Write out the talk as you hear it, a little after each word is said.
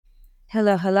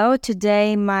Hello, hello.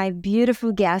 Today, my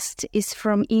beautiful guest is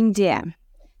from India.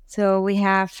 So, we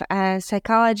have a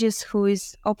psychologist who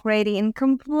is operating in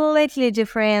completely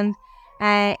different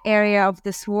area of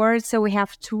this world. So, we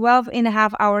have 12 and a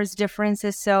half hours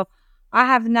differences. So, I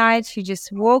have night. She just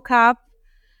woke up.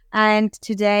 And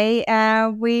today,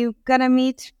 we're going to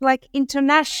meet like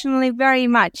internationally very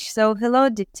much. So, hello,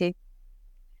 Dipti.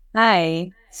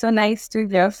 Hi, so nice to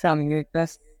hear from you.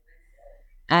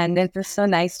 And it was so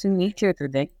nice to meet you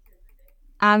today.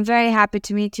 I'm very happy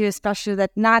to meet you, especially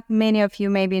that not many of you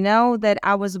maybe know that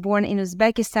I was born in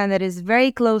Uzbekistan, that is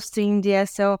very close to India.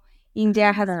 So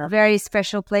India has a very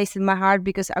special place in my heart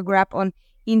because I grew up on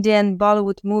Indian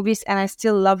Bollywood movies and I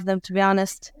still love them, to be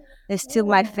honest. They're still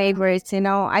my favorites,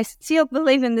 I still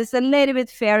believe in this a little bit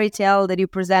fairy tale that you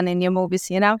present in your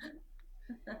movies.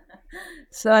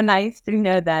 So nice to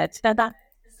hear that.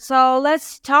 So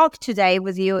let's talk today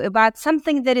with you about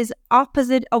something that is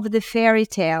opposite of the fairy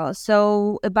tale.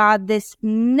 So about this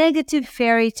negative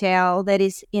fairy tale that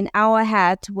is in our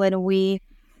head when we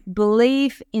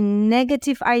believe in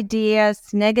negative ideas,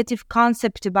 negative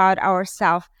concept about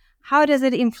ourselves. How does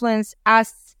it influence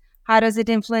us? How does it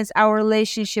influence our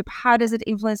relationship? How does it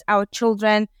influence our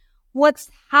children?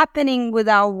 What's happening with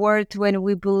our world when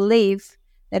we believe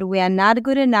that we are not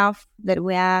good enough, that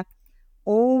we are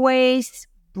always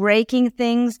breaking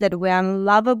things, that we're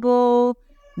unlovable,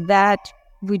 that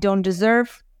we don't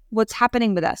deserve? What's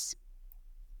happening with us?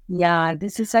 Yeah,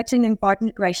 this is such an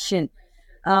important question.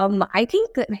 I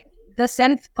think the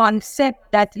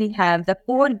self-concept that we have, the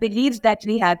core beliefs that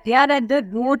we have, they are at the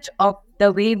root of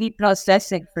the way we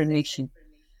process information.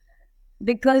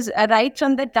 Because right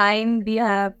from the time we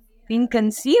have been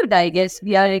conceived, I guess,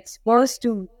 we are exposed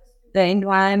to the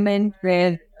environment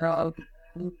where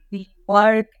we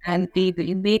work and we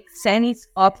make sense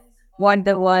of what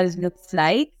the world looks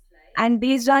like. And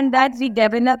based on that, we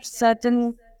develop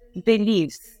certain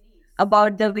beliefs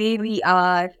about the way we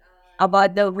are,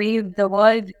 about the way the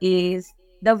world is,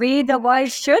 the way the world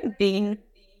should be.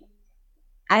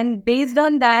 And based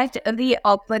on that, we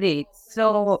operate.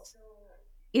 So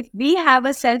if we have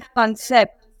a self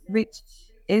concept which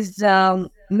is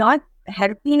not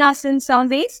helping us in some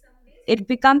ways, it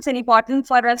becomes important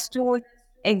for us to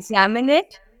examine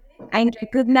it and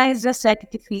recognize the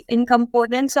certification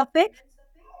components of it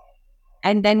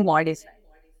and then what is that.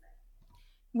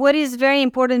 What is very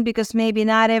important, because maybe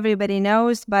not everybody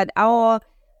knows, but our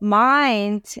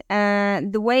mind,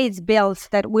 the way it's built,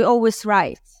 that we always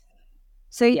right.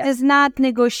 So it does not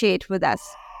negotiate with us.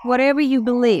 Whatever you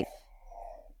believe,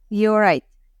 you're right.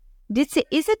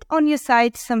 Is it on your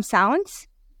side some sounds?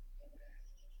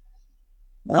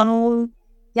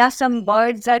 Yeah, some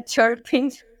birds are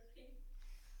chirping.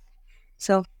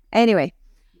 So anyway,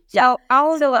 Yeah.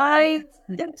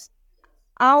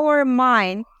 our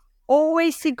mind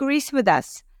always agrees with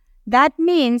us. That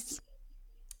means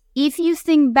if you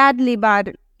think badly about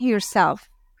yourself,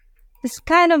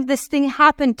 this thing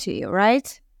happened to you,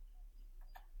 right?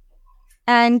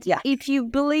 And if you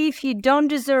believe you don't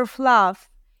deserve love,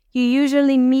 you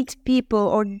usually meet people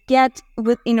or get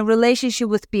in a relationship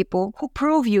with people who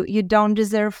prove you don't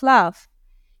deserve love.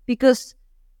 Because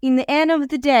in the end of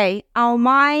the day, our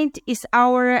mind is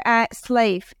our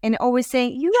slave and always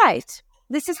saying, you're right.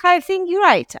 This is how I think, you're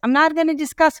right. I'm not going to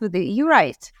discuss with you. You're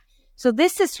right. So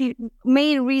this is the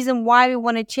main reason why we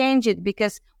want to change it.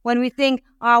 Because when we think,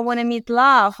 I want to meet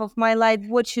love of my life,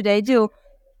 what should I do?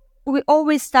 We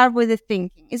always start with the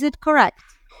thinking. Is it correct?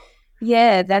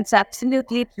 Yeah, that's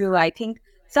absolutely true. I think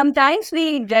sometimes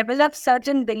we develop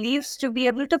certain beliefs to be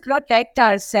able to protect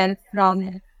ourselves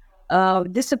from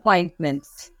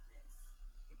disappointments.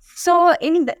 So,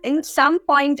 in some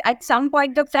point, at some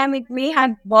point of time, it may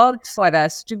have worked for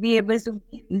us to be able to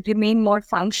remain more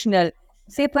functional.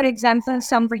 Say, for example,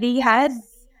 somebody has,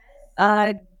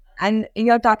 and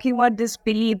you're talking about this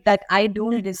belief that I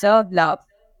don't deserve love.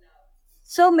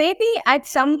 So maybe at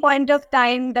some point of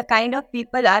time, the kind of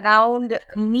people around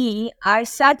me are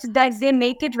such that they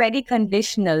make it very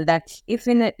conditional, that if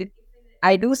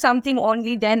I do something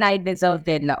only, then I deserve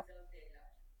their love.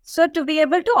 So to be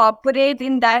able to operate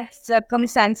in that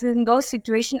circumstances, in those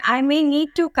situations, I may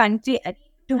need to continue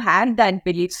to have that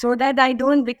belief so that I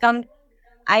don't become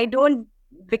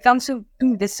so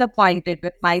too disappointed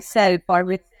with myself or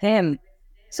with him,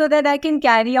 so that I can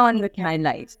carry on with my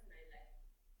life.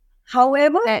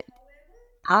 However,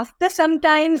 after some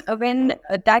time, when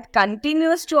that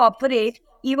continues to operate,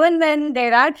 even when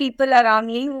there are people around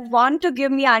me who want to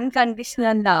give me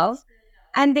unconditional love,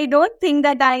 and they don't think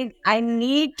that I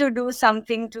need to do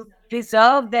something to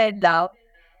deserve their love,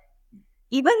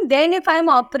 even then, if I'm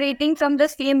operating from the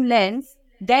same lens,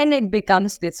 then it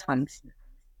becomes dysfunctional.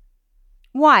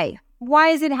 Why? Why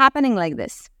is it happening like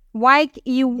this? Why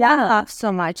you want love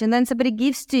so much and then somebody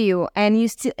gives to you and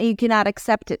you cannot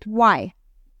accept it? Why?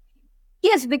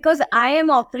 Yes, because I am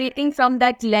operating from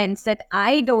that lens that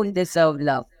I don't deserve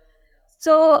love.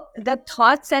 So the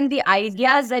thoughts and the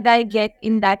ideas that I get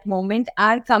in that moment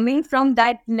are coming from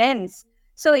that lens.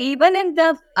 So even if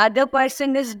the other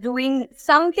person is doing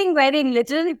something very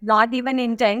little, not even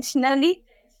intentionally,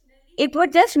 it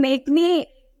would just make me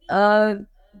uh,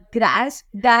 grasp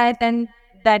that, and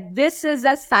that this is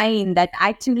a sign that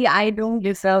actually I don't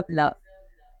deserve love.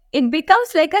 It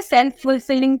becomes like a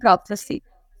self-fulfilling prophecy.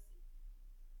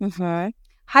 Mm-hmm.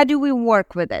 How do we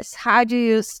work with this? How do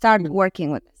you start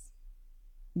working with this?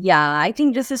 Yeah, I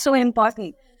think this is so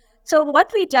important. So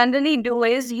what we generally do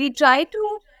is we try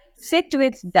to sit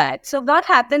with that. So what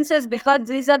happens is, because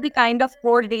these are the kind of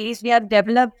core days we have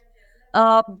developed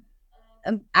uh,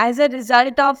 as a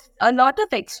result of a lot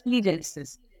of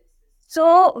experiences.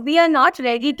 So we are not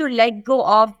ready to let go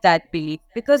of that belief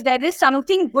because there is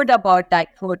something good about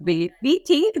that core belief. We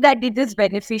think that it is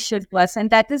beneficial to us, and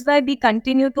that is why we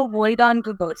continue to hold on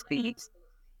to those beliefs.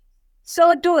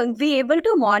 So to be able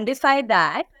to modify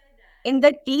that, in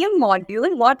the team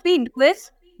module, what we do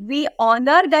is we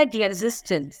honor that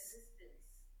resistance.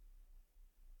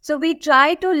 So we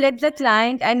try to let the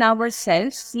client and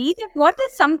ourselves see that what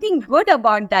is something good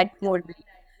about that core belief.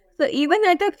 So even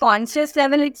at a conscious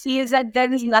level, it feels that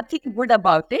there is nothing good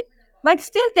about it, but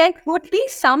still there could be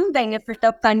some benefit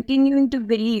of continuing to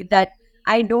believe that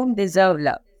I don't deserve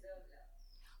love.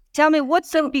 Tell me, what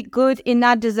would be good in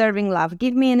not deserving love?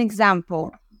 Give me an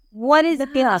example. What is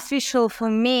beneficial for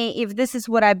me if this is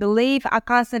what I believe? I'm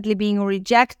constantly being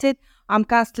rejected. I'm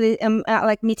constantly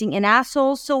like meeting an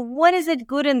asshole. So what is it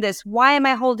good in this? Why am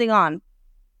I holding on?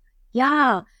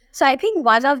 Yeah. So I think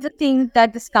one of the things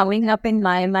that is coming up in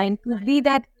my mind would be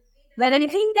that when I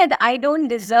think that I don't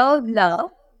deserve love,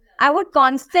 I would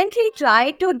constantly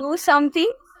try to do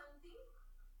something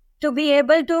to be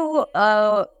able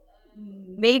to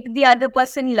make the other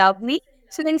person love me.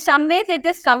 So in some ways, it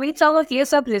is coming from a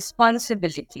place of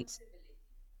responsibilities.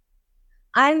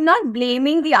 I'm not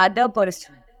blaming the other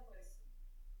person.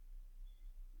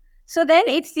 So then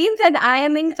it seems that I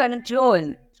am in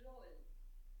control.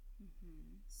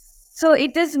 So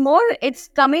it is more, it's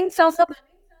coming from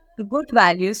a good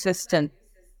value system.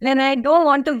 Then I don't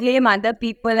want to blame other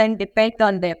people and depend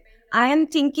on them. I am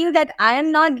thinking that I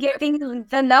am not getting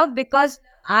the love because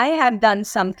I have done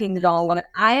something wrong or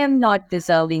I am not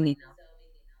deserving it.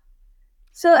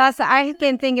 So Plus, I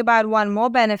can think about one more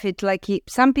benefit. Like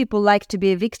some people like to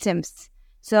be victims.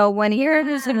 So when you're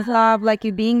in love, like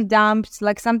you're being dumped,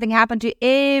 like something happened to you,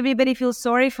 everybody feels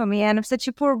sorry for me. And I'm such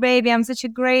a poor baby. I'm such a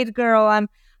great girl.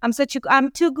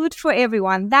 I'm too good for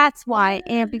everyone. That's why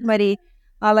everybody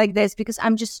are like this, because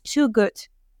I'm just too good.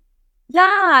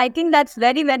 yeah, I think that's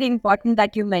very, very important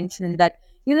that you mentioned that.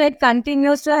 It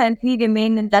continues to help me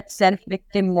remain in that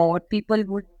self-victim mode. People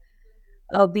would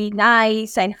be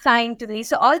nice and kind to me.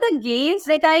 So all the gains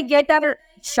that I get are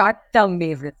short-term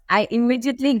basis. I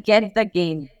immediately get the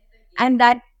gain, and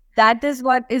that is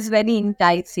what is very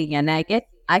enticing, and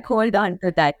I hold on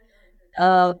to that.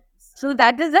 So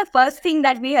that is the first thing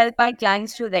that we help our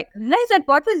clients to recognize that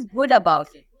what is good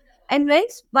about it. And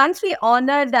once we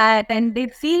honor that and they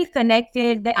feel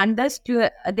connected,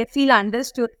 they feel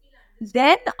understood,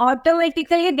 then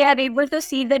automatically they are able to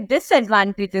see the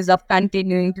disadvantages of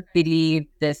continuing to believe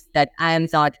this, that I'm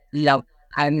not lovable,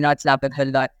 or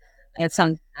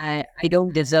I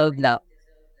don't deserve love.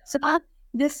 So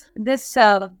this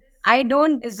I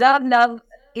don't deserve love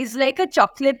is like a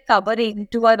chocolate covering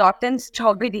to a rotten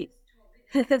strawberry.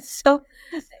 So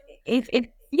it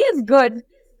feels good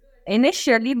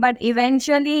initially, but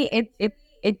eventually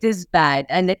it is bad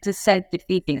and it is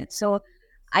self-defeating. So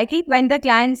I think when the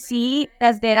clients see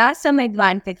that there are some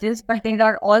advantages, but there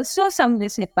are also some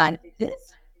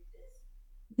disadvantages,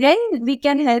 then we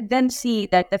can help them see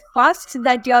that the cost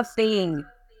that you're paying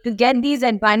to get these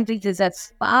advantages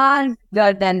is far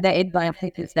bigger than the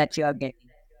advantages that you're getting.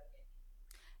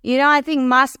 I think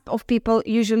most of people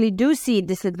usually do see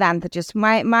disadvantages.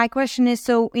 My question is,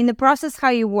 so in the process, how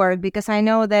you work, because I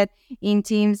know that in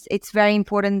teams, it's very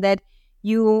important that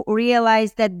you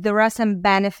realize that there are some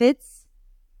benefits.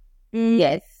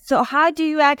 Yes. So how do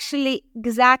you actually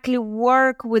exactly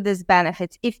work with these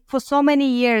benefits? If for so many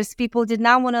years people did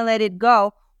not want to let it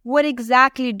go, what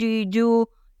exactly do you do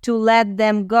to let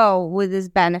them go with these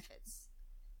benefits?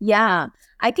 Yeah.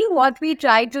 I think what we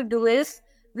try to do is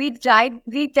we tell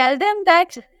them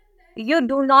that you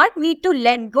do not need to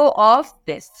let go of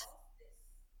this.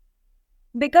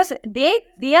 because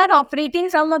they are operating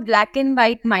from a black and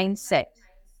white mindset.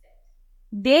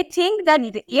 They think that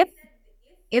if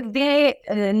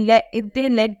they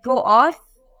let go of,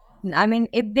 I mean,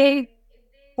 if they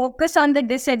focus on the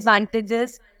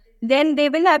disadvantages, then they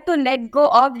will have to let go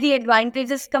of the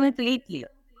advantages completely.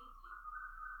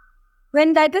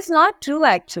 When that is not true,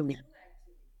 actually.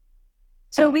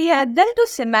 So we had them to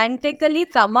semantically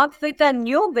come up with a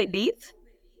new belief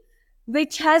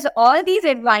which has all these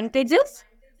advantages,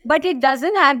 but it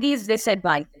doesn't have these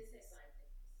disadvantages.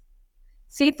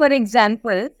 See, for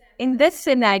example, in this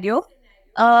scenario,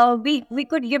 we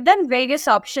could give them various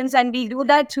options, and we do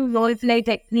that through role play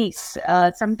techniques.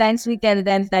 Sometimes we tell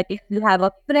them that if you have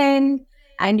a friend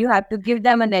and you have to give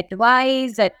them an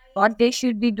advice that what they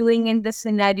should be doing in this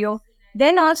scenario,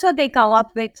 then also they come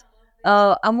up with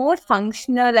a more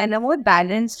functional and a more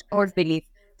balanced core belief.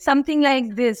 Something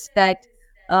like this, that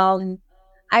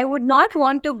I would not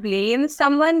want to blame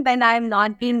someone when I'm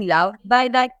not being loved by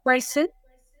that person.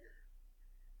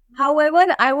 However,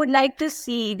 I would like to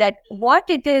see that what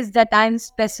it is that I'm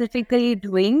specifically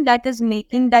doing that is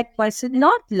making that person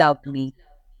not love me.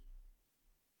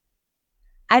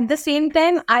 At the same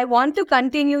time, I want to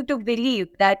continue to believe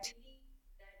that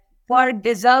for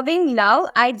deserving love,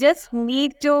 I just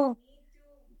need to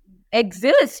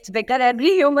exist, because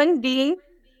every human being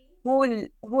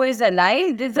who is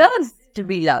alive deserves to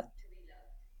be loved.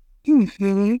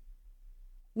 Mhm.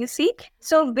 You see?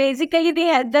 So basically, we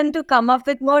help them to come up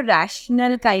with more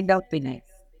rational kind of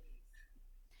beliefs.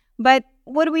 But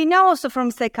what we know also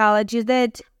from psychology is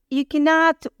that you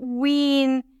cannot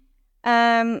win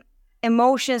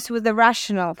emotions with the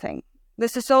rational thing.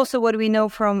 This is also what we know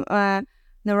from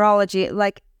neurology.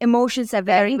 Like emotions are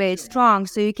very, very strong,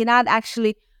 so you cannot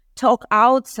actually talk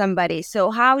out somebody.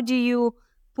 So how do you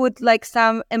put like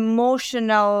some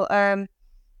emotional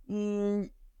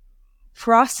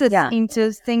process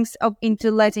into things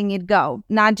into letting it go,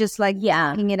 not just like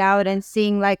talking it out and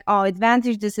seeing like, oh,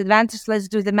 advantage, disadvantage, let's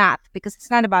do the math, because it's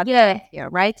not about here,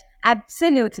 right?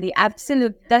 Absolutely. That's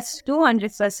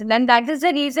 200%. And that is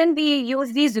the reason we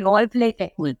use these role play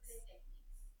techniques.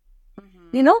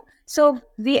 You know, so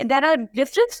there are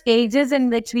different stages in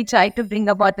which we try to bring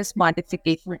about this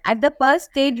modification. At the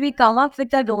first stage, we come up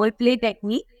with a role play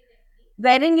technique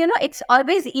wherein, it's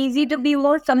always easy to be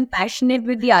more compassionate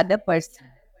with the other person.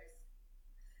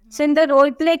 So in the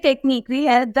role play technique, we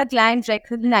help the client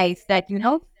recognize that,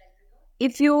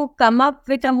 if you come up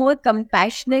with a more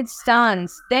compassionate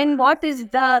stance, then what is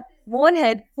the more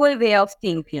helpful way of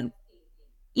thinking?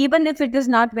 Even if it is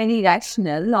not very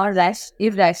rational or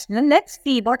irrational, let's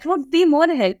see what would be more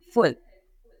helpful.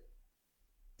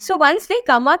 So once they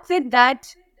come up with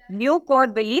that new core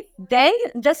belief, then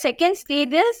the second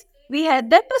stage is we help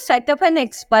them to set up an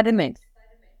experiment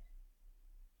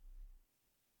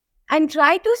and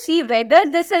try to see whether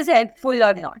this is helpful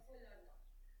or not.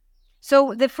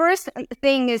 So the first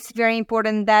thing is very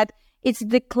important, that it's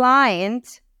the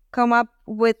client come up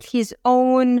with his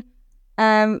own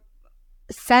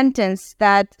sentence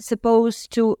that's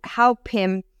supposed to help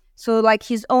him. So like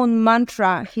his own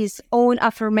mantra, his own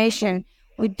affirmation.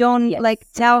 We don't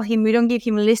tell him, we don't give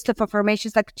him a list of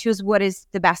affirmations like choose what is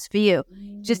the best for you.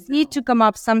 Just need to come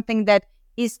up something that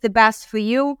is the best for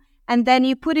you. And then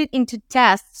you put it into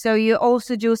test. So you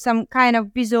also do some kind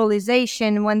of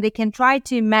visualization when they can try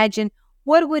to imagine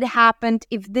what would happen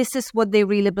if this is what they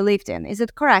really believed in. Is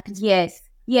it correct? Yes.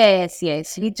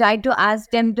 We try to ask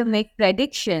them to make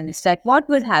predictions that what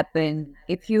would happen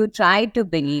if you try to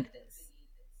believe this.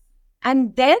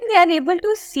 And then they are able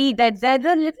to see that there's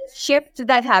a little shift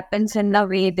that happens in the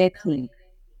way they think.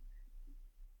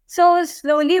 So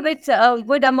slowly, with a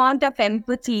good amount of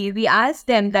empathy, we ask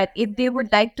them that if they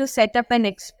would like to set up an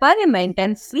experiment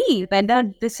and see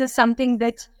whether this is something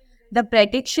that the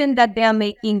prediction that they are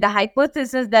making, the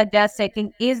hypothesis that they are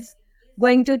setting is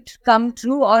going to come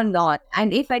true or not.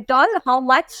 And if at all, how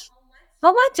much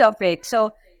of it?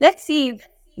 So let's see if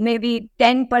maybe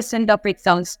 10% of it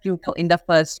comes true in the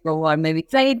first row, or maybe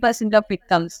 20% of it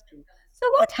comes true. So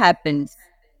what happens?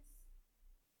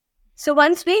 So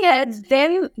once we had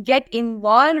them get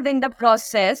involved in the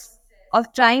process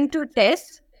of trying to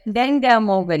test, then they are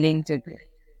more willing to do it.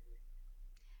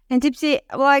 And Dipti,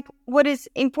 like what is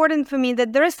important for me,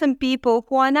 that there are some people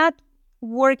who are not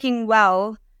working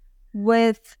well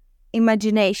with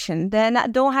imagination. They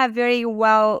don't have very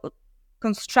well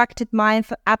constructed mind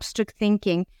for abstract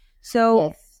thinking.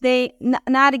 So they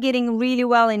not getting really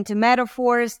well into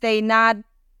metaphors. They not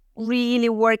really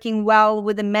working well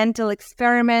with the mental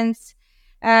experiments.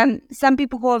 Some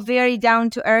people who are very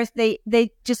down to earth,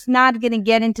 they just not going to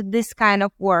get into this kind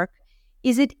of work.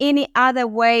 Is it any other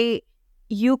way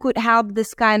you could help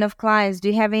this kind of clients? Do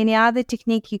you have any other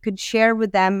technique you could share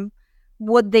with them,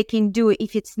 what they can do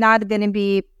if it's not going to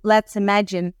be, let's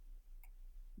imagine?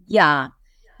 Yeah,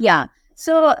 yeah.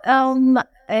 So,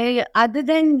 other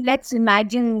than let's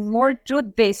imagine, more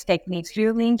truth-based techniques, do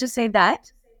you mean to say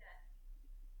that?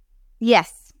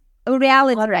 Yes.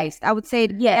 Reality All right. based. I would say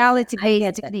Yes, reality I based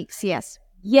get that. techniques. Yes.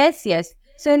 Yes, yes.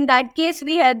 So in that case,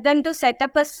 we help them to set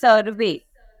up a survey,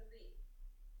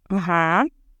 Uh-huh.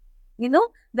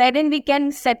 wherein we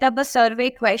can set up a survey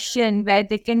question where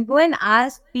they can go and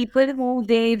ask people who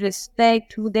they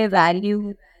respect, who they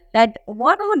value, that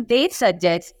what would they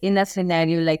suggest in a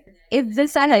scenario like, is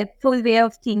this a helpful way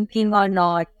of thinking or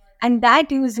not? And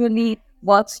that usually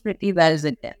works pretty well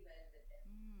with them.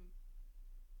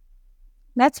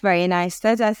 That's very nice.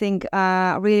 That I think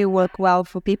really work well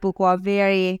for people who are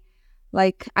very,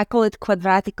 like, I call it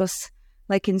cuadraticos,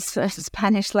 like in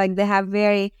Spanish, like they have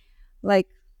very, like,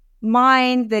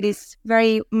 mind that is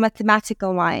very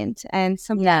mathematical mind, and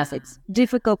sometimes it's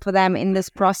difficult for them in this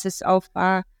process of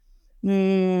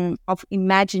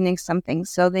imagining something.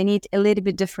 So they need a little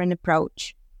bit different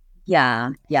approach.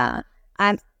 Yeah, yeah.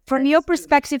 And from your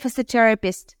perspective as a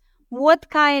therapist, what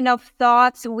kind of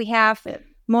thoughts we have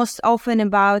most often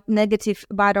about negative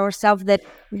about ourselves that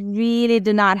really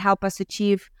do not help us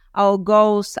achieve our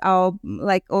goals, or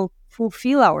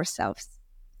fulfill ourselves?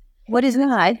 What is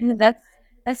I think that's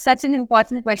such an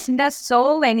important question. There's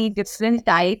so many different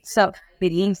types of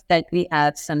beliefs that we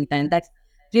have sometimes that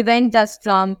prevent us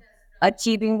from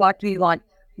achieving what we want.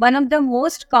 One of the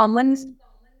most common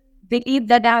belief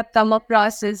that I have come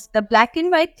across is the black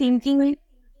and white thinking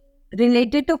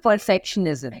related to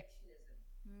perfectionism.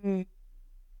 Mm.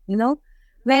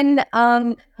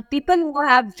 When people who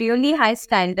have really high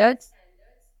standards,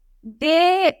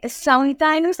 they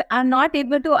sometimes are not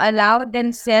able to allow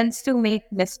themselves to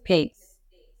make mistakes.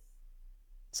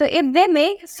 So if they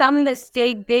make some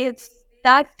mistake, they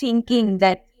start thinking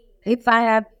that if I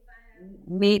have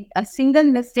made a single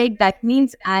mistake, that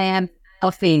means I am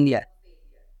a failure.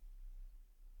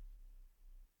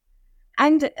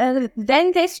 And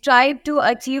then they strive to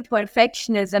achieve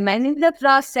perfectionism. And in the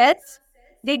process,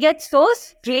 they get so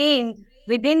strained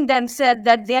within themselves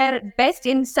that their best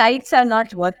insights are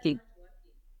not working.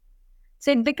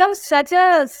 So it becomes such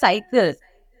a cycle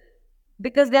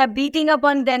because they are beating up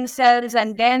on themselves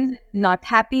and then not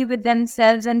happy with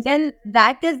themselves. And then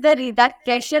that is that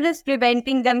pressure is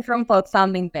preventing them from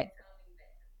performing better.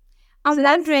 I'm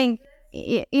wondering,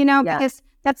 because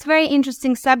that's very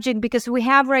interesting subject, because we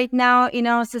have right now in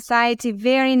our society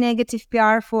very negative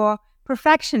PR for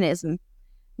perfectionism.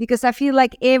 Because I feel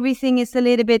like everything is a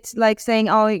little bit like saying,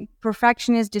 oh,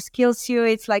 perfectionist just kills you.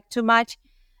 It's like too much.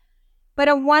 But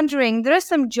I'm wondering, there are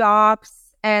some jobs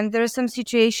and there are some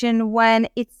situation when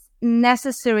it's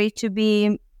necessary to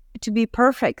be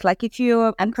perfect. Like if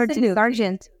you're a curtain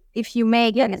sergeant, if you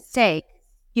make a mistake,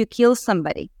 you kill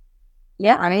somebody.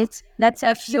 Yeah, right. That's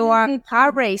if you're a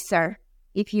car racer,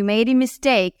 if you made a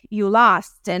mistake, you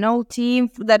lost. An whole team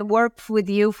that worked with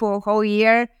you for a whole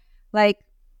year, like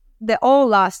they all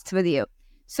lost with you.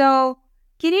 So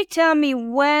can you tell me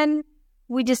when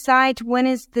we decide when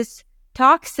is this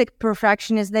toxic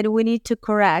perfectionist that we need to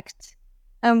correct,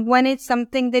 and when it's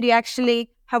something that you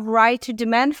actually have right to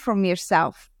demand from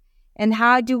yourself? And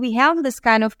how do we help this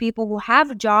kind of people who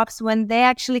have jobs when they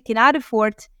actually cannot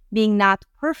afford being not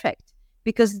perfect?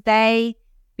 Because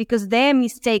their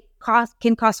mistake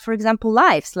can cost, for example,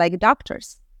 lives, like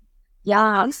doctors.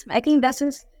 Yeah, I think this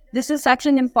is such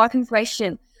an important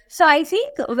question. So I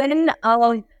think when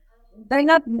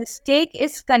a mistake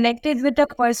is connected with a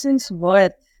person's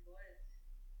worth,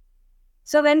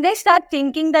 so when they start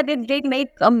thinking that if they make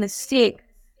a mistake,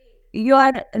 you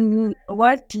are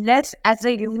worth less as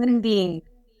a human being,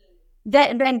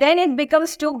 then it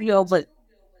becomes too global.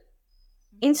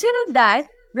 Instead of that,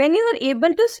 when you are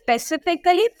able to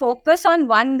specifically focus on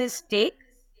one mistake,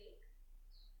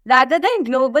 rather than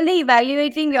globally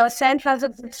evaluating yourself as a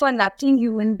good for nothing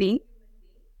human being,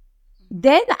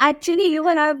 then actually you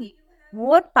will have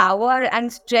more power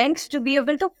and strength to be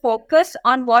able to focus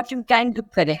on what you can do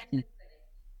correctly.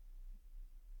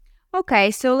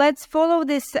 Okay, so let's follow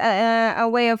this a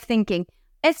way of thinking.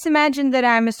 Let's imagine that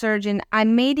I'm a surgeon. I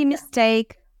made a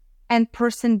mistake and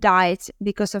person died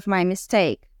because of my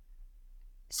mistake.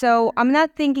 So I'm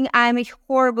not thinking I'm a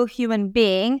horrible human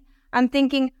being. I'm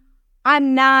thinking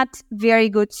I'm not very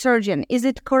good surgeon. Is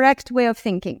it correct way of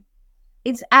thinking?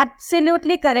 It's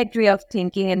absolutely correct way of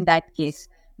thinking in that case.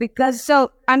 Because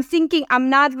so I'm thinking I'm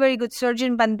not very good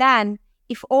surgeon, but then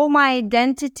if all my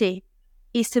identity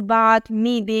is about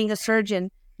me being a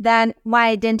surgeon, then my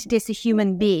identity as a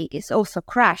human being is also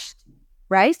crushed.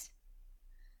 right?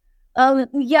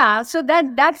 Yeah, so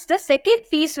that's the second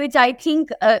piece, which I think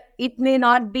it may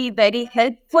not be very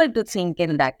helpful to think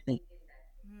in that way.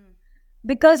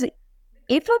 Because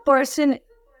if a person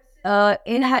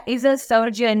is a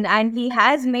surgeon and he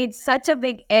has made such a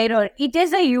big error, it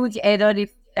is a huge error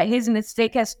if his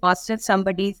mistake has costed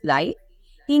somebody's life.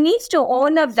 He needs to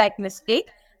own up that mistake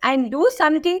and do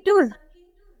something to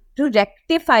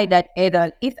rectify that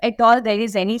error, if at all there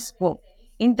is any scope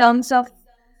in terms of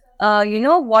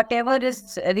whatever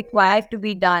is required to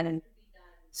be done.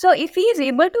 So if he is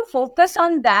able to focus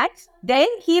on that, then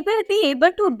he will be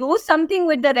able to do something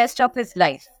with the rest of his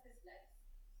life.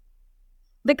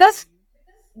 Because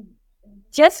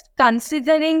just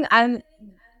considering and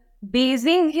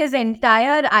basing his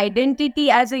entire identity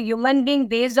as a human being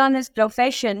based on his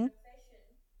profession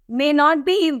may not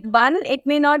be one, it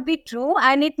may not be true,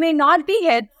 and it may not be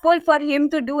helpful for him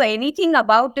to do anything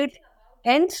about it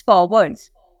henceforward.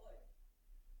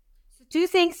 Two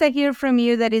things I hear from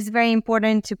you that is very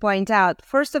important to point out.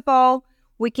 First of all,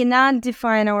 we cannot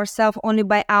define ourselves only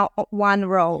by our one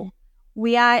role.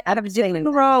 We are have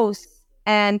different roles,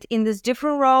 and in these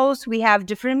different roles, we have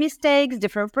different mistakes,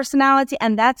 different personality,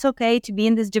 and that's okay to be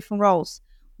in these different roles.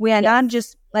 We are not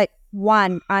just like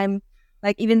one. I'm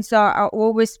like, even so, I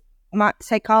always, my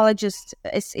psychologist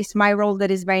is my role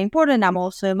that is very important. I'm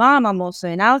also a mom. I'm also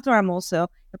an author. I'm also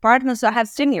a partner. So I have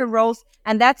senior roles,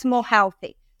 and that's more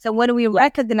healthy. So when we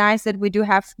recognize that we do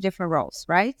have different roles,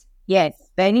 right? Yes,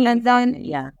 very. And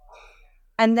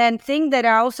then thing that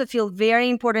I also feel very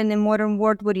important in modern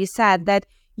world, what you said, that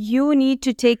you need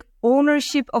to take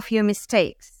ownership of your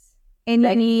mistakes and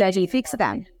you need to fix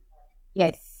them.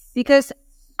 Yes. Because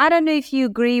I don't know if you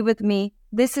agree with me.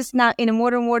 This is not, in a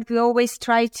modern world, we always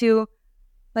try to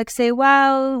like say,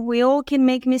 well, we all can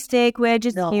make mistake. We're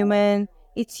just human.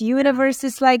 It's universe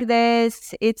is like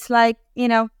this. It's like,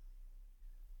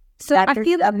 So I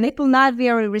feel people not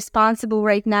very responsible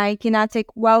right now. You cannot take,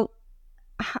 well,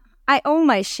 I own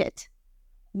my shit.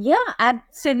 Yeah,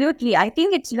 absolutely. I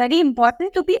think it's very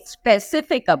important to be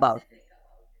specific about it.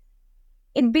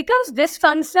 It becomes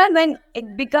dysfunctional when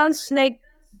it becomes like,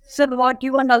 so what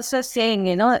you were also saying,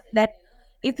 that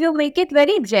if you make it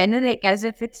very generic, as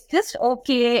if it's just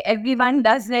okay, everyone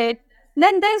does it,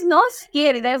 then there's no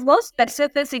scale, there's no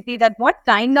specificity that what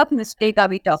kind of mistake are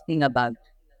we talking about?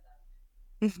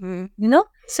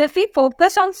 So if we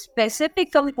focus on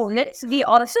specific components, we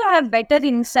also have better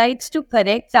insights to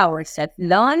correct ourselves,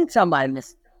 learn from our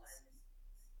mistakes.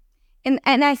 And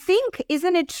I think,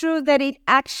 isn't it true that it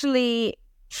actually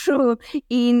true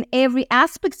in every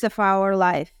aspect of our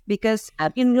life? Because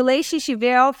in relationship,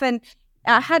 very often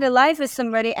I had a life with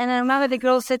somebody, and I remember the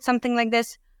girl said something like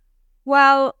this: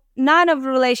 well, none of the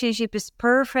relationship is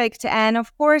perfect, and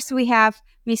of course we have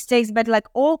mistakes, but like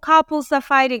all couples are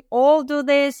fighting, all do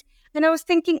this. And I was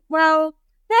thinking, well,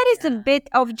 that is a bit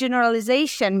of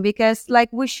generalization, because like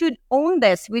we should own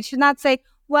this. We should not say,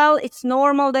 well, it's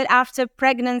normal that after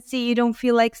pregnancy you don't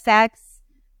feel like sex.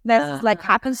 That's like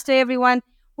happens to everyone.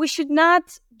 We should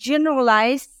not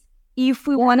generalize if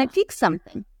we want to fix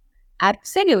something.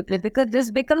 Absolutely, because this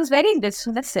becomes very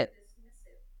dismissive.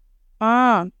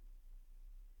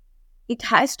 It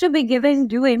has to be given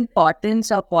due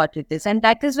importance of what it is. And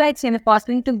that is why it's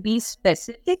important to be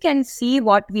specific and see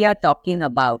what we are talking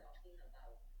about.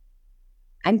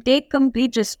 And take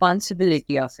complete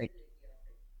responsibility of it.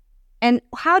 And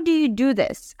how do you do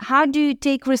this? How do you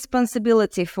take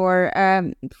responsibility for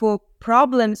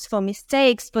problems, for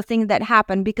mistakes, for things that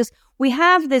happen? Because we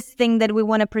have this thing that we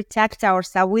want to protect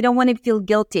ourselves. We don't want to feel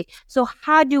guilty. So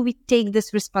how do we take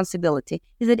this responsibility?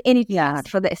 Is it any chance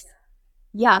for this?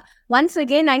 Yeah. Once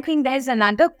again, I think there's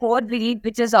another core belief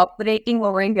which is operating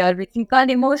over here, which we call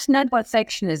emotional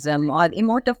perfectionism or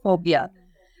emotophobia.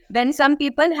 Then some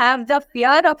people have the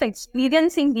fear of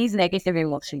experiencing these negative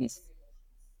emotions.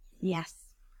 Yes.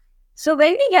 So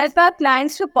when we help our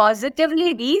clients to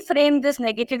positively reframe these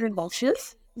negative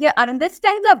emotions, they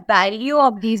understand the value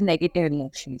of these negative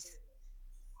emotions.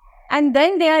 And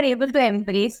then they are able to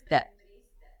embrace that,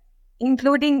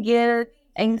 including guilt,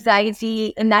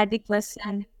 anxiety, inadequacy,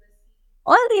 and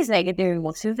all these negative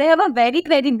emotions. They have a very,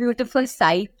 very beautiful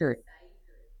side to it.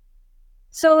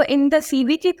 So in the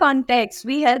CBT context,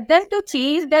 we help them to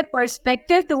change their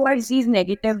perspective towards these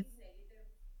negative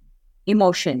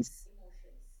emotions.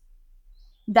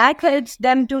 That helps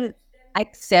them to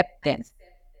accept them.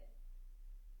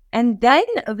 And then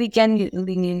we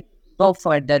can go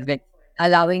further with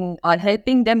allowing or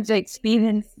helping them to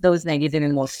experience those negative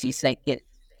emotions like guilt.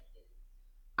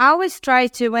 I always try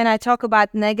to, when I talk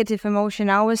about negative emotion,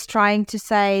 I always trying to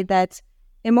say that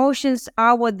emotions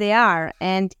are what they are.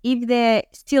 And if they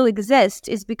still exist,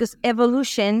 it's because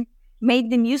evolution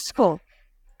made them useful.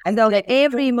 And so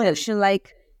every emotion,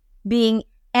 like being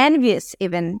envious,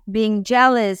 even being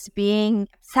jealous, being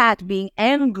sad, being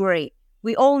angry,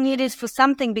 we all need it for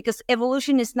something, because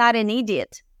evolution is not an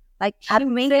idiot. Like, you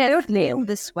make us feel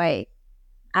this way.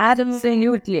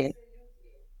 Absolutely.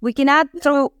 We cannot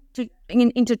throw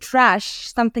into trash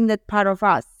something that's part of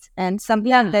us, and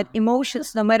something that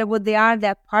emotions, no matter what they are,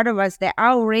 they're part of us. They're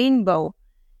our rainbow.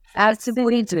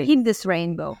 Absolutely, to keep this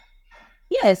rainbow.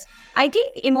 Yes, I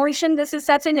think emotion. This is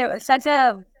such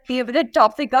a favorite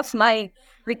topic of mine,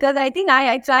 because I think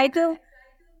I try to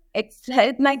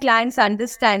help my clients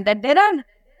understand that there are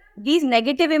these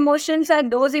negative emotions are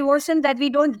those emotions that we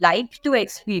don't like to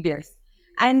experience,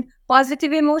 and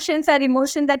positive emotions are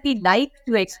emotions that we like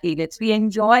to experience. We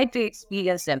enjoy to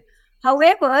experience them.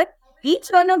 However, each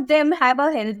one of them have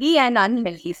a healthy and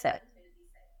unhealthy side.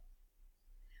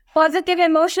 Positive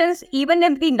emotions, even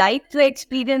if we like to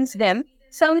experience them,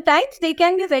 sometimes they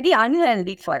can be very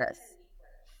unhealthy for us.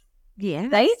 Yeah.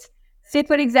 Right? Say,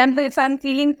 for example, if I'm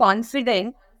feeling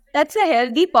confident, that's a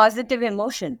healthy, positive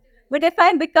emotion. But if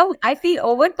I feel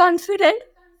overconfident,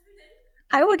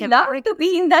 I would love to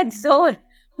be in that zone.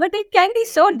 But it can be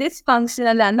so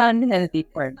dysfunctional and unhealthy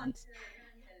for us.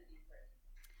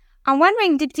 I'm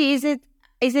wondering, Dipti,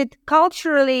 is it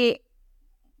culturally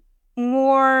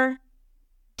more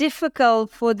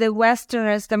difficult for the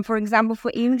Westerners than, for example,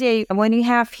 for India? When you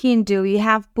have Hindu, you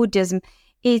have Buddhism,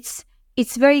 it's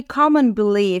very common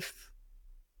belief,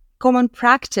 common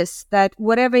practice that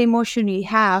whatever emotion you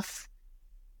have,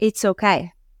 it's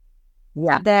okay.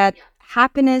 Yeah. That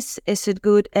happiness is as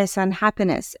good as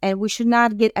unhappiness, and we should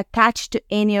not get attached to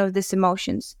any of these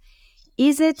emotions.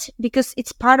 Is it because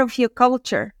it's part of your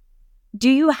culture? Do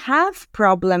you have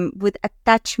problem with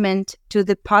attachment to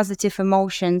the positive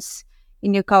emotions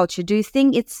in your culture? Do you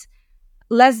think it's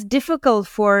less difficult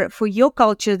for your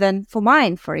culture than for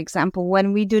mine, for example,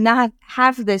 when we do not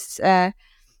have this,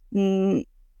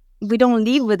 we don't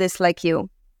live with this like you?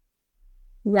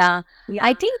 Yeah.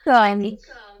 I think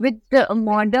with the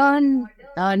modern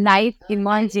life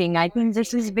emerging, I think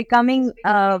this is becoming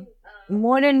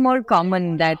more and more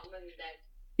common that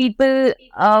people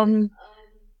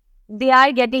they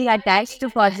are getting attached to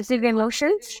positive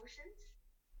emotions.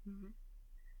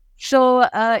 So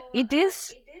it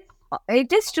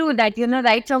is true that,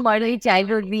 right from early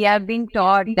childhood, we have been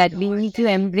taught that we need to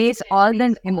embrace all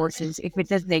the emotions. If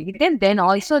it is negative, then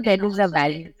also there is a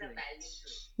value to it.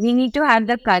 We need to have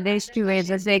the courage to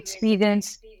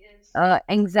experience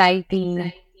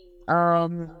anxiety,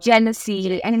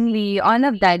 jealousy, envy, all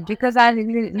of that, because our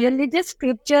religious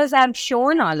scriptures have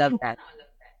shown all of that.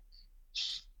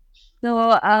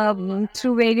 So,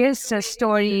 through various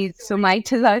stories, so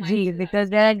mythology, because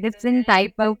there are different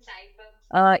type of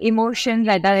emotions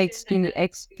that are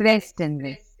expressed in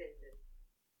this.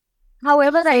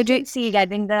 However, I do see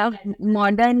that in the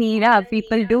modern era,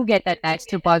 people do get attached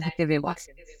to positive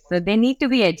emotions. So they need to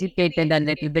be educated a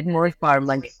little bit more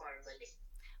formally.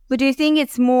 But do you think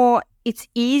it's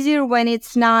easier when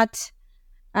it's not,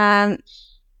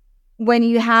 when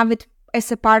you have it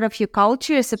as a part of your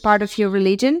culture, as a part of your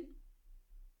religion?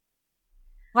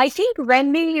 I think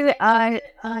when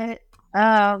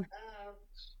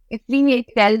if we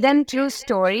tell them through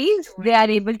stories, they are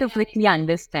able to quickly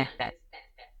understand that.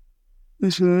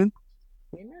 Mm-hmm.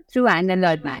 Through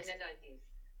analogies.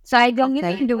 So I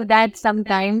can do that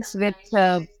sometimes with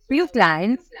few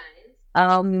clients,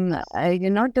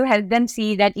 to help them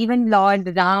see that even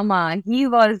Lord Rama, he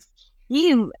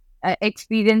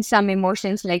experienced some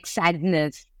emotions like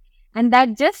sadness. And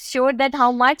that just showed that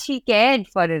how much he cared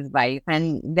for his wife,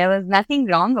 and there was nothing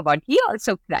wrong about it. He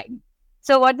also cried.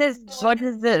 So what is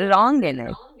the wrong in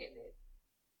it?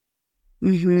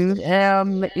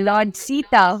 Lord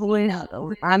Sita,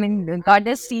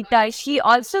 Goddess Sita, she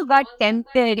also got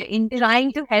tempted in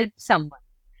trying to help someone.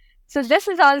 So this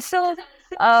is also,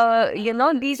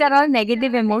 these are all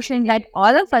negative emotions that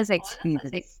all of us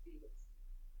experience.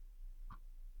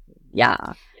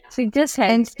 Yeah. So it just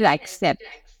helps to accept.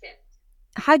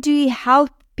 How do you help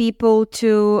people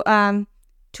to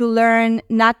learn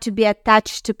not to be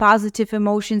attached to positive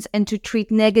emotions and to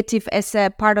treat negative as a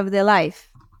part of their life?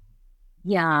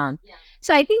 Yeah.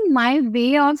 So I think my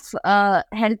way of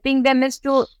helping them is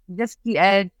to just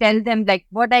tell them, like,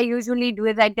 what I usually do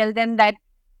is I tell them that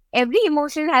every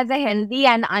emotion has a healthy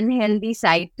and unhealthy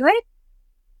side to it,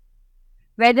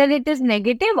 whether it is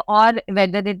negative or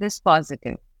whether it is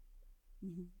positive.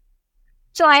 Mm-hmm.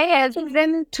 So I help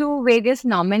them through various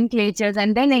nomenclatures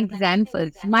and then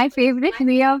examples. My favorite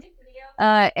way of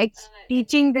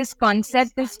teaching this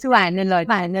concept is to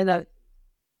analyze.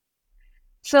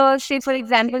 So, say for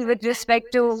example, with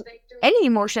respect to any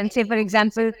emotion, say for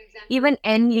example, even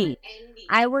envy,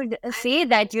 I would say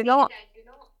that,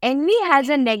 envy has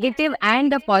a negative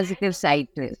and a positive side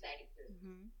to it.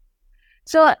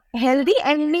 So, healthy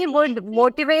envy would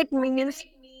motivate me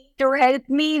to help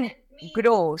me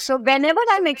grow. So, whenever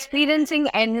I'm experiencing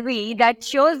envy, that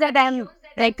shows that I'm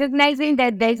recognizing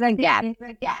that there's a gap,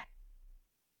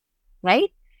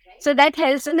 right? So, that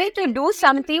helps me to do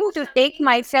something to take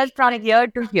myself from here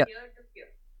to here,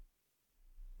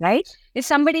 right? If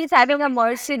somebody is having a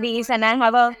Mercedes and I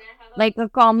have a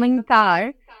common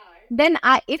car, then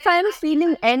if I'm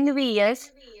feeling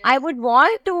envious, I would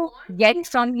want to get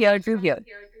from here to here.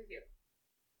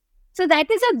 So that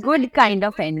is a good kind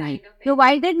of envy,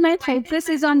 provided my focus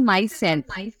is on myself.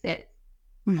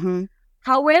 Mm-hmm.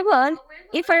 However,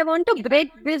 if I want to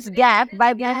break this gap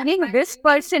by bringing this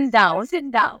person down,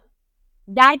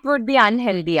 that would be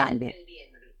unhealthy envy.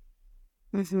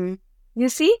 Mm-hmm. You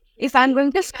see, if I'm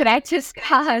going to scratch his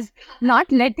car,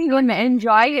 not letting him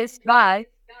enjoy his car,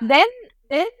 then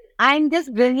I'm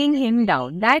just bringing him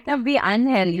down. That would be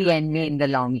unhealthy envy in the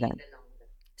long run.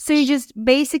 So you just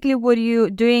basically what you're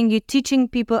doing, you're teaching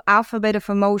people alphabet of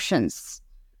emotions.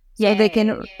 So they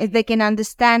can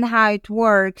understand how it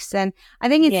works. And I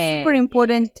think it's super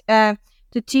important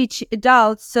to teach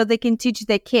adults so they can teach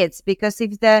their kids, because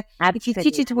if you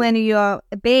teach it when you're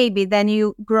a baby, then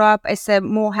you grow up as a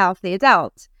more healthy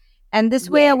adult. And this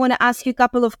way I want to ask you a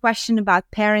couple of questions about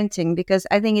parenting, because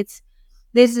I think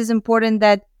this is important,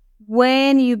 that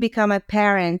when you become a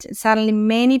parent, suddenly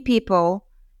many people,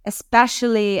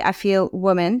 especially I feel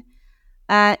women,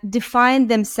 define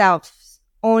themselves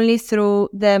only through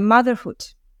the motherhood.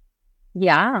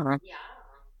 Yeah.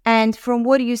 And from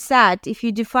what you said, if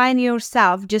you define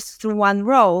yourself just through one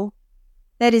role,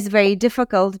 that is very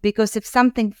difficult, because if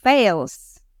something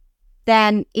fails,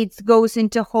 then it goes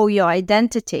into whole your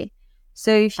identity.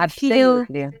 So if you feel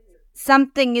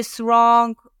something is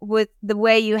wrong with the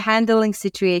way you're handling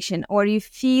situation, or you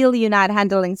feel you're not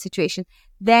handling situation,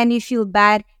 then you feel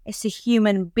bad as a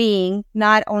human being,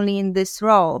 not only in this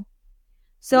role.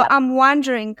 So I'm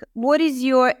wondering, what is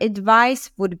your advice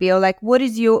would be, or what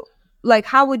is your,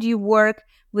 how would you work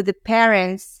with the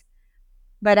parents?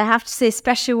 But I have to say,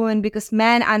 especially women, because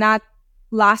men are not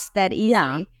lost that easy.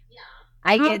 Yeah,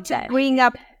 I get to that. bring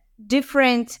up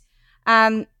different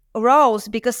roles,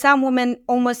 because some women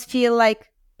almost feel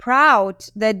proud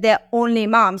that they're only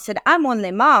mom. Said, I'm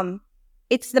only mom.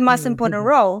 It's the most important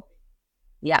role.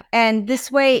 Yeah. And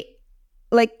this way,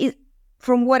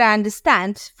 from what I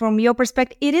understand, from your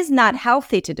perspective, it is not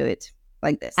healthy to do it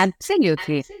like this.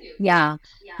 Absolutely. Yeah.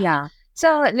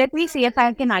 So let me see if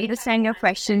I can understand your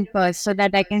question first so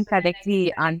that I can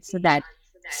correctly answer that.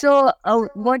 So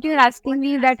what you're asking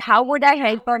me that how would I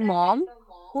help a mom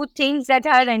who thinks that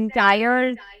her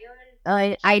entire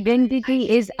identity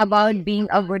is about being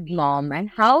a good mom, and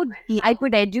how I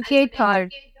could educate her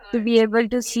to be able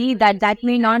to see that that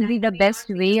may not be the best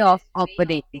way of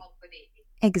operating.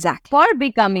 Exactly. For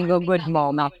becoming a good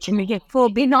mom, actually. For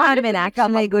being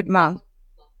actually a good mom.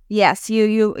 Yes,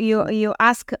 you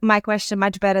ask my question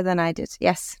much better than I did.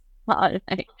 Yes. All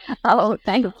right. Oh,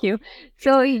 thank you.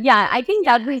 So yeah, I think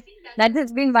that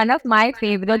has been one of my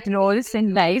favorite roles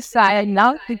in life. So I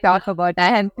love to talk about. I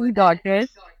have two daughters.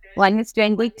 One is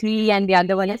 23 and the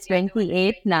other one is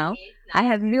 28 now. I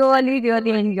have really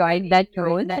enjoyed that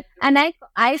role, and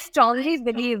I strongly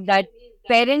believe that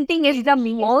parenting is the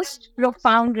most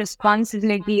profound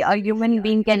responsibility a human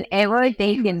being can ever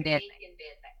take in their life.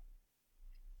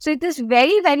 So it is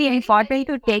very important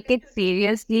to take it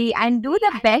seriously and do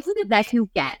the best that you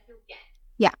can.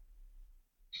 Yeah.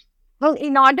 Well,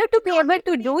 in order to be able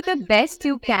to do the best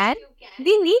you can,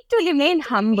 we need to remain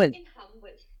humble.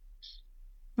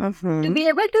 Mm-hmm. To be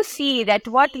able to see that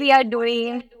what we are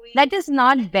doing, that is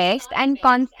not best, and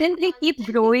constantly keep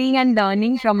growing and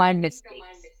learning from our mistakes.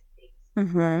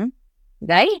 Mm-hmm.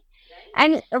 Right?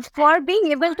 And for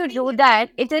being able to do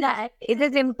that, it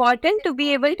is important to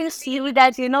be able to see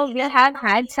that, we have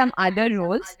had some other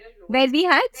roles where we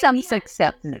had some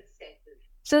success.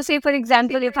 So say, for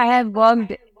example, if I have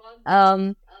worked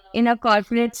in a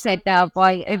corporate setup, or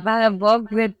if I have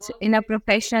worked in a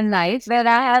professional life where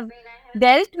I have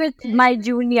dealt with my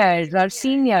juniors or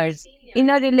seniors in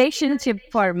a relationship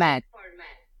format,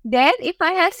 there if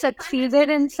I have succeeded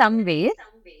in some ways,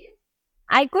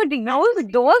 I could use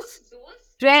those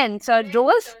strengths or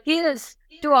those skills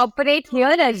to operate here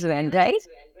as well, right?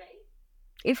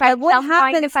 If at some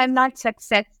point, if I'm not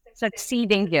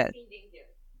succeeding here.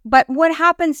 But what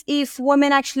happens if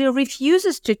woman actually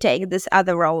refuses to take this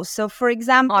other role? So, for All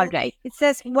example, right. it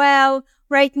says, well,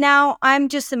 right now I'm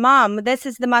just a mom. This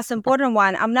is the most important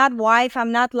one. I'm not wife.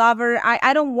 I'm not lover.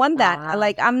 I don't want that. Ah,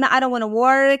 Like, I don't want to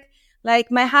work.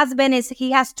 Like, my husband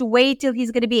he has to wait till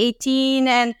he's going to be 18.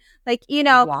 And like,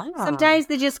 wow. sometimes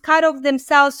they just cut off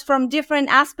themselves from different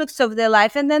aspects of their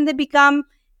life and then they become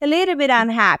a little bit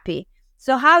unhappy.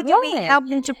 So how do we Yes. help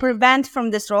them to prevent from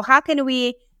this role? How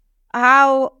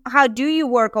do you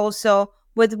work also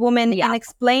with women and Yeah.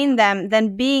 explain them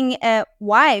then being a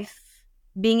wife,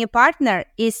 being a partner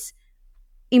is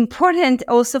important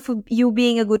also for you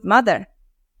being a good mother?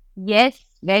 Yes,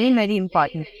 very, very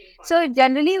important. So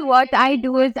generally what I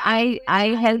do is I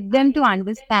help them to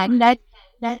understand that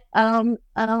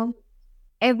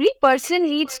every person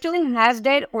needs to have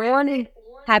their own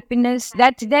happiness.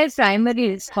 That's their primary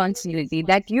responsibility.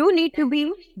 That you need to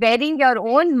be wearing your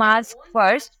own mask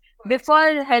first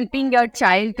before helping your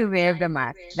child to wear the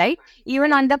mask, right?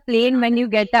 Even on the plane, when you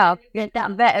get up,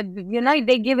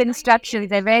 they give instructions.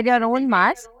 They wear your own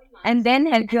mask and then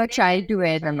help your child to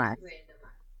wear the mask.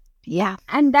 Yeah.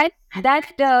 And that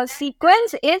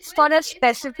sequence is for a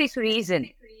specific reason.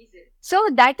 So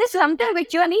that is something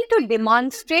which you need to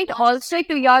demonstrate also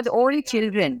to your own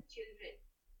children.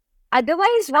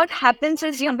 Otherwise, what happens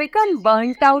is you become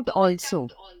burnt out also.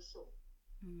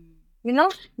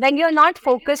 Then you're not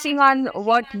focusing on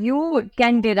what you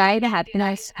can derive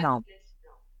happiness from.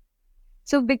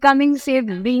 So becoming, say,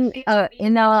 being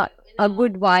in a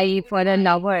good wife or a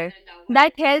lover,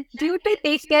 that helps you to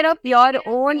take care of your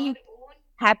own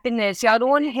happiness, your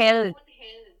own health,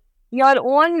 your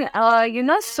own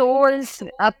soul's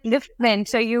upliftment.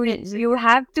 So you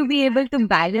have to be able to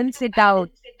balance it out,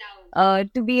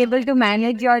 to be able to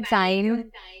manage your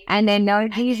time and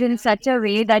energies in such a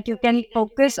way that you can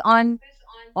focus on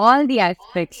all the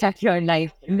aspects of your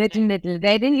life little,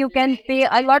 wherein you can pay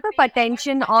a lot of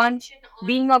attention on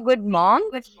being a good mom.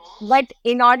 But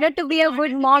in order to be a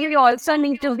good mom, you also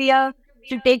need to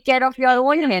take care of your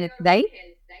own health, right?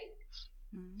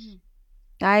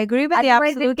 I agree with you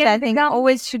Otherwise it absolutely. I can think become.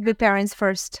 always should be parents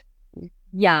first.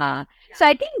 Yeah. So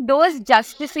I think those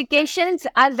justifications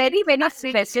are very, very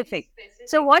specific.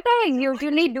 So what I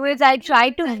usually do is I try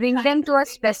to bring them to a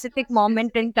specific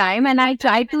moment in time and I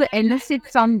try to elicit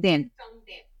from them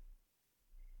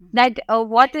that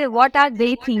what are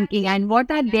they thinking and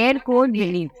what are their core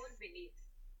beliefs.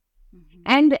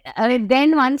 And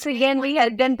then once again we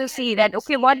help them to see that,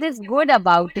 okay, what is good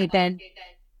about it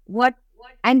what,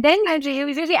 and then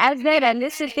usually as they're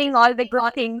eliciting all the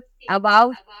good things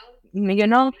about, you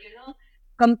know,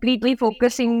 completely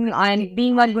focusing on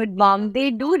being a good mom, they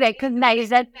do recognize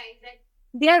that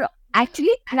they are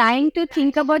actually trying to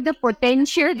think about the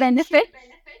potential benefits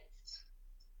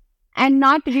and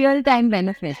not real time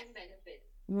benefits.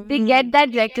 They get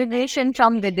that recognition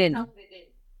from within.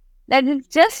 That is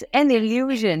just an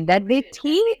illusion that they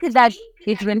think that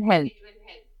it will help.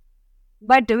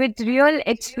 But with real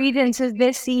experiences,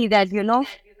 they see that,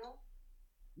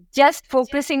 just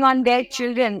focusing on their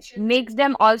children makes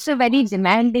them also very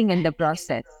demanding in the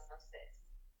process.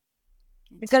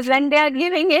 It's Because true. when they are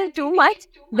giving in too much,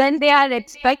 then they are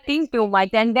expecting too much.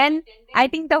 And then I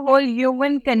think the whole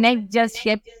human connect just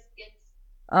gets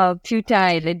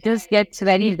futile. It just gets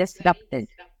very disrupted.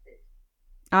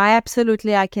 I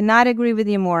cannot agree with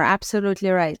you more. Absolutely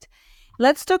right.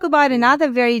 Let's talk about another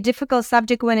very difficult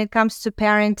subject when it comes to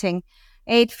parenting.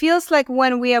 It feels like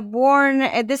when we are born,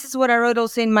 this is what I wrote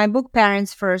also in my book,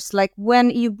 Parents First. Like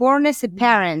when you're born as a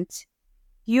parent,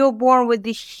 you're born with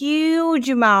the huge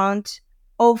amount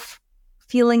of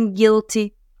feeling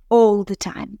guilty all the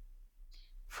time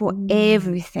for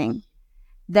everything,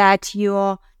 that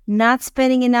you're not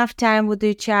spending enough time with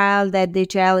your child, that the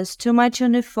child is too much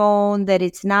on the phone, that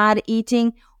it's not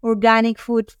eating organic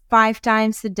food 5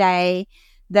 times a day,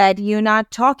 that you're not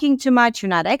talking too much, you're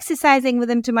not exercising with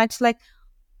them too much. Like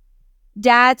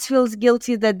dad feels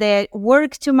guilty that they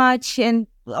work too much and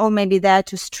or maybe they're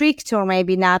too strict or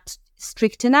maybe not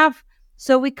strict enough.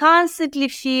 So we constantly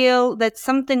feel that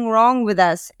something wrong with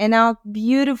us and our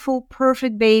beautiful,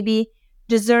 perfect baby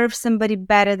deserves somebody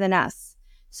better than us.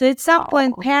 So at some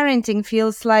point, parenting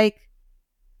feels like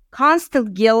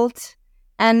constant guilt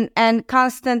and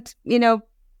constant,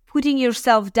 putting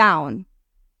yourself down.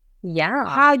 Yeah.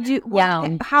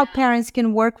 How parents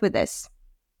can work with this?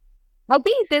 I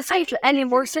think this is an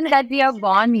emotion that we are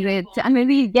born with. I mean,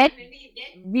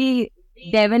 we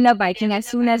develop, I think, as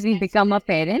soon as we become a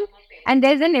parent. And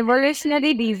there's an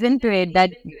evolutionary reason to it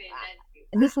that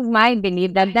this is my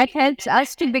belief that helps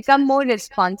us to become more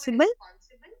responsible.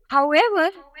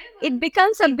 However, it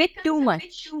becomes a bit too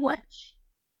much.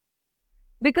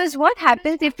 Because what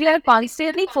happens if we are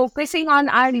constantly focusing on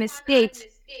our mistakes,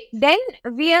 then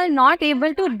we are not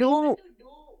able to do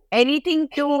anything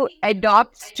to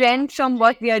adopt strength from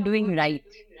what we are doing right.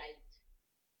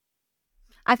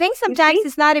 I think You sometimes see?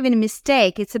 it's not even a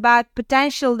mistake. It's about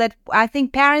potential that I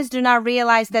think parents do not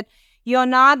realize that you're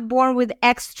not born with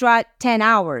extra 10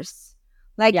 hours.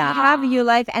 Like you have your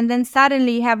life and then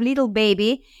suddenly you have little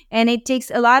baby and it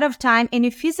takes a lot of time and you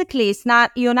physically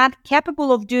you're not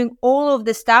capable of doing all of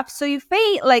the stuff. So you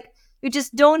fail, like you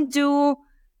just you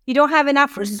don't have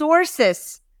enough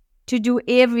resources to do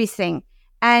everything.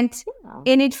 And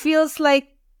and it feels like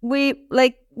we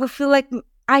feel like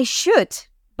I should,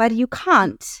 but you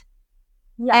can't.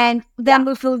 And then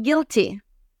we feel guilty.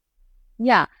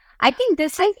 Yeah, I think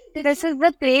this is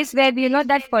the place where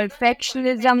that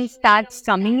perfectionism starts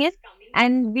coming in,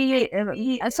 and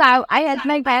I help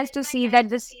my parents to see that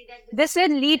this will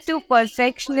lead to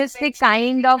perfectionistic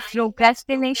kind of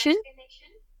procrastination,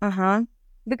 Uh-huh.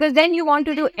 because then you want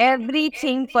to do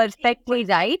everything perfectly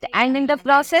right, and in the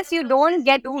process you don't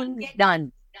get things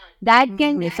done. That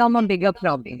can become a bigger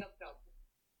problem.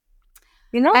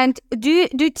 You know? And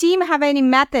do team have any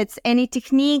methods, any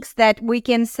techniques that we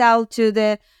can sell to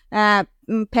the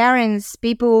parents,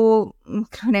 people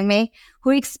who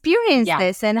experience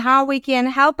this, and how we can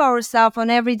help ourselves on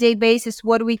everyday basis?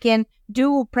 What we can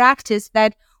do, practice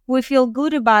that we feel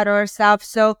good about ourselves,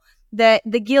 so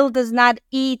the guilt does not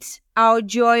eat our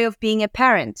joy of being a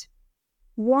parent.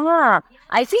 Yeah,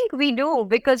 I think we do,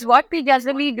 because what we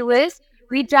generally do is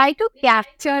we try to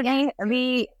capture and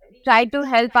we try to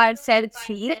help ourselves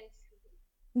feel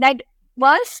that.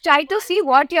 First, try to see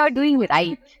what you're doing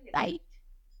right, right?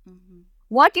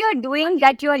 What you're doing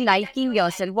that you're liking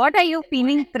yourself. What are you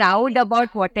feeling proud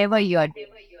about whatever you're doing?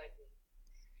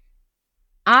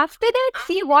 After that,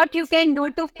 see what you can do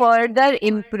to further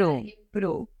improve.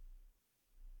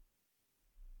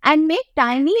 And make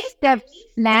tiny steps,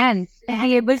 plans to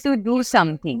be able to do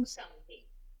something.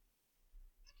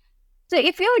 So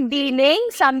if you're delaying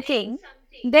something,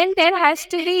 then there has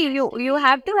to be you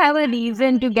have to have a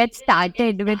reason to get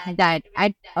started with that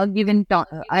at a given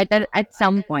at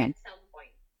some point.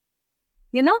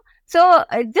 You know, so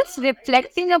just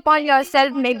reflecting upon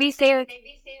yourself, maybe say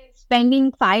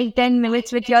spending 5-10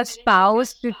 minutes with your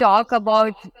spouse to talk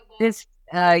about this,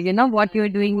 what you're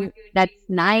doing that's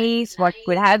nice, what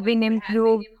could have been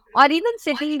improved, or even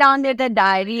sitting down with a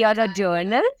diary or a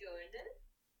journal,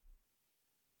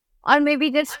 or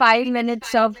maybe just 5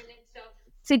 minutes of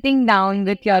sitting down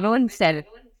with your own self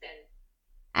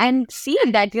and see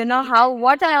that how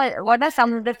what are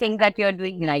some of the things that you're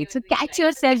doing right. So catch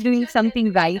yourself doing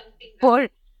something right, or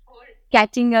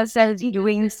catching yourself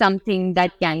doing something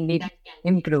that can be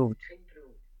improved.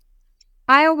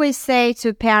 I always say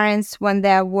to parents when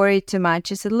they're worried too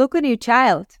much, I said, look at your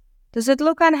child. Does it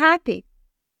look unhappy?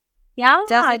 Yeah,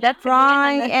 Does it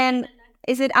cry? And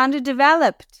is it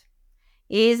underdeveloped?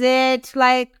 Is it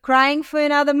like crying for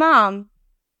another mom?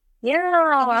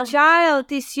 Yeah. Your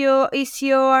child is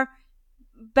your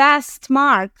best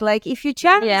mark. Like if your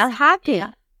child is happy,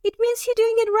 it means you're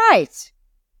doing it right.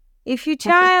 If your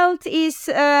child is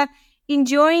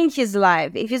enjoying his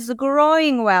life, if he's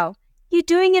growing well, you're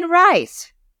doing it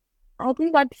right. I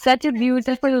think that's such a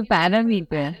beautiful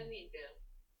parameter.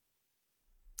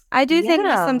 I do think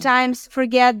we sometimes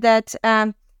forget that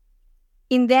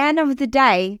in the end of the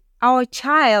day, our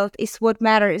child is what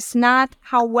matters, not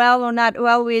how well or not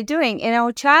well we're doing. And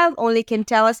our child only can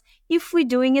tell us if we're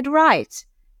doing it right.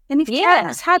 And if child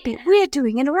is happy, we're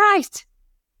doing it right.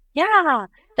 Yeah,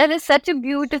 that is such a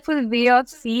beautiful way of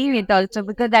seeing it also,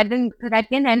 because that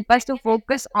can help us to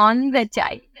focus on the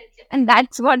child. And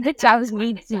that's what the child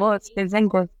needs most,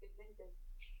 isn't it?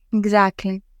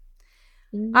 Exactly.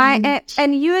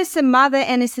 And you as a mother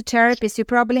and as a therapist, you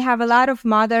probably have a lot of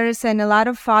mothers and a lot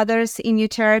of fathers in your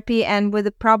therapy, and with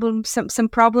the problems, some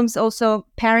problems also,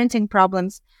 parenting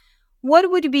problems. What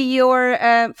would be your,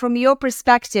 from your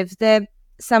perspective,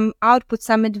 some output,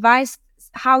 some advice,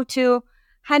 how to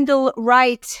handle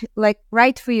right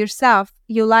for yourself,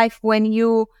 your life when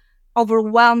you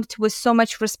overwhelmed with so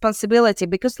much responsibility?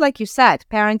 Because like you said,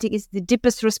 parenting is the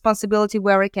deepest responsibility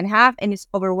where it can have, and it's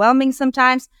overwhelming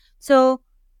sometimes. So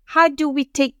how do we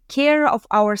take care of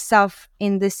ourselves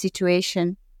in this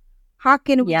situation? How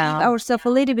can we give ourselves a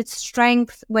little bit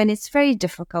strength when it's very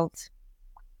difficult?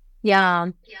 Yeah,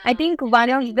 I think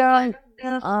one of the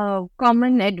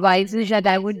common advices that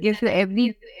I would give to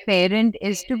every parent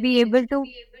is to be able to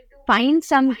find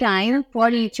some time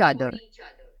for each other,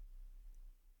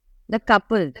 the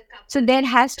couple. So there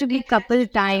has to be couple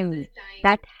time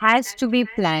that has to be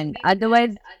planned.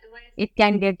 Otherwise, it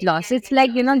can get lost. It's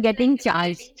like, getting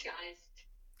charged.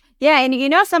 Yeah,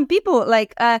 and some people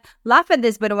like laugh at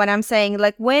this, but what I'm saying,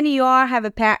 like when you are have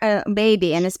a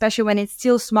baby, and especially when it's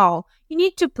still small, you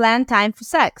need to plan time for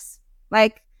sex.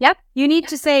 Like, Yep. you need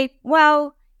to say,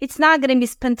 well, it's not going to be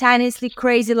spontaneously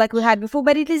crazy like we had before,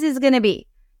 but it is going to be.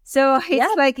 So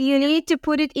it's like you need to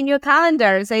put it in your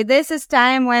calendar. Say, this is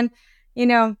time when,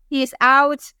 he's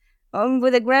out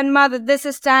with a grandmother. This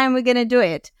is time we're going to do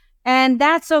it. And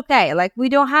that's okay. Like, we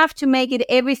don't have to make it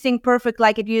everything perfect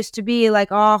like it used to be. Like,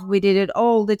 oh, we did it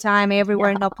all the time,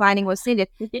 everywhere, no planning was needed.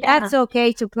 Yeah. That's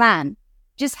okay to plan.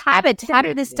 Just have it.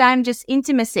 Have this time, just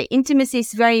intimacy. Intimacy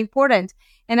is very important.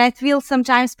 And I feel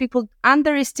sometimes people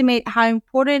underestimate how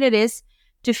important it is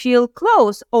to feel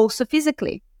close, also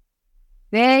physically.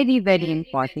 Very, very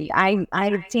important. I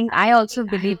think I also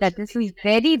believe that this is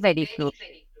very, very close.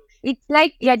 It's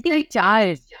like getting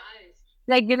charged.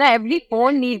 Like, every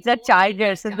phone needs a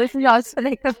charger. So this is also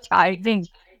like a charging.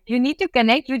 You need to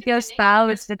connect with your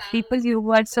spouse, with people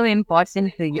who are so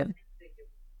important to you.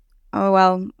 Oh,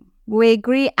 well, we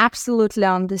agree absolutely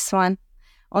on this one,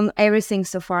 on everything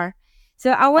so far.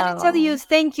 So I want to tell you,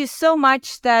 thank you so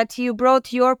much that you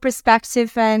brought your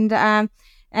perspective and that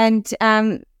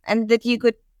you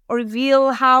could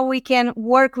reveal how we can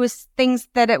work with things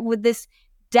that with this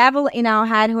devil in our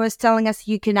head who is telling us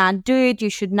you cannot do it, you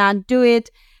should not do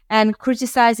it, and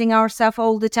criticizing ourselves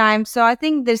all the time. So I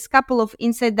think there's a couple of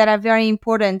insights that are very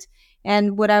important,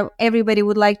 and what everybody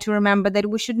would like to remember,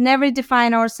 that we should never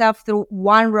define ourselves through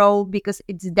one role because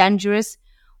it's dangerous.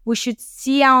 We should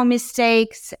see our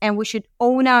mistakes and we should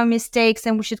own our mistakes,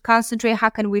 and we should concentrate how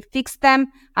can we fix them,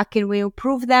 how can we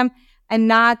improve them, and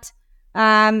not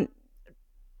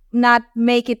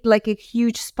make it like a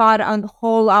huge spot on the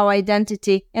whole our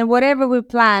identity. And whatever we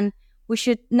plan, we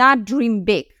should not dream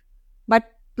big, but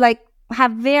like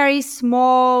have very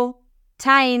small,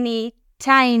 tiny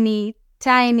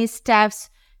steps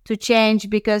to change,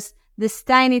 because this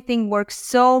tiny thing works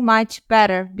so much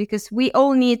better, because we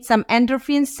all need some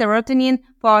endorphins, serotonin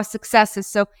for our successes.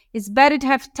 So it's better to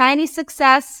have tiny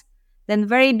success than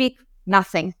very big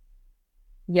nothing.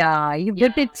 Yeah, you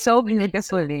did it so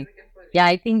beautifully. Yeah,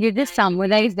 I think you just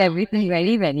summarized everything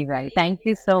very, very well. Thank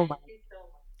you so much.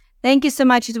 Thank you so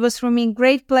much. It was for me a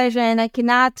great pleasure, and I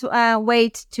cannot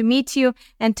wait to meet you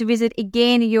and to visit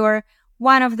again. You're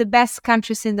one of the best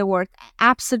countries in the world. I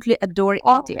absolutely adore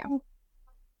India.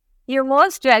 You're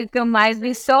most welcome. I'll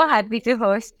be so happy to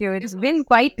host you. It's been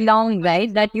quite long,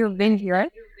 right, that you've been here.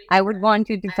 I would want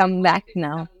you to come back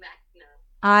now.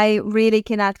 I really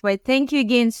cannot wait. Thank you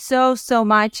again so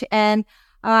much, and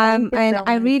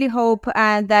I really hope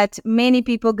that many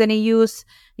people going to use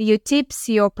your tips,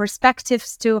 your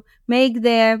perspectives to make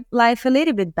their life a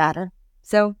little bit better.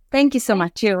 So thank you so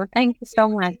much. Thank you so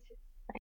much.